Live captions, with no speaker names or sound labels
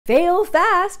fail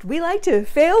fast. We like to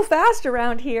fail fast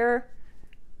around here.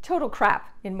 Total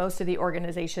crap in most of the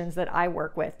organizations that I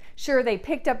work with. Sure, they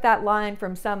picked up that line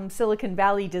from some Silicon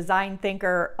Valley design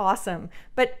thinker, awesome,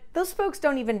 but those folks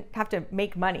don't even have to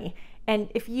make money. And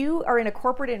if you are in a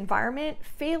corporate environment,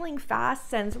 failing fast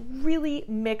sends really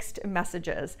mixed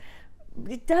messages.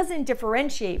 It doesn't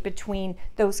differentiate between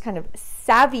those kind of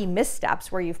savvy missteps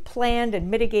where you've planned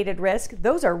and mitigated risk.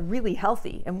 Those are really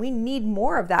healthy, and we need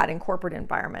more of that in corporate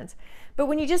environments. But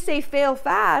when you just say fail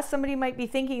fast, somebody might be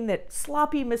thinking that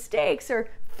sloppy mistakes are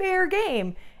fair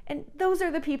game. And those are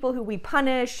the people who we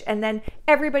punish, and then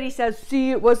everybody says,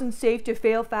 see, it wasn't safe to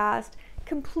fail fast.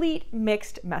 Complete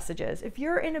mixed messages. If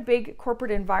you're in a big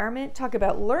corporate environment, talk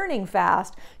about learning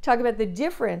fast, talk about the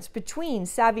difference between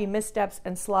savvy missteps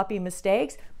and sloppy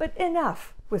mistakes, but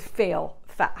enough with fail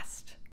fast.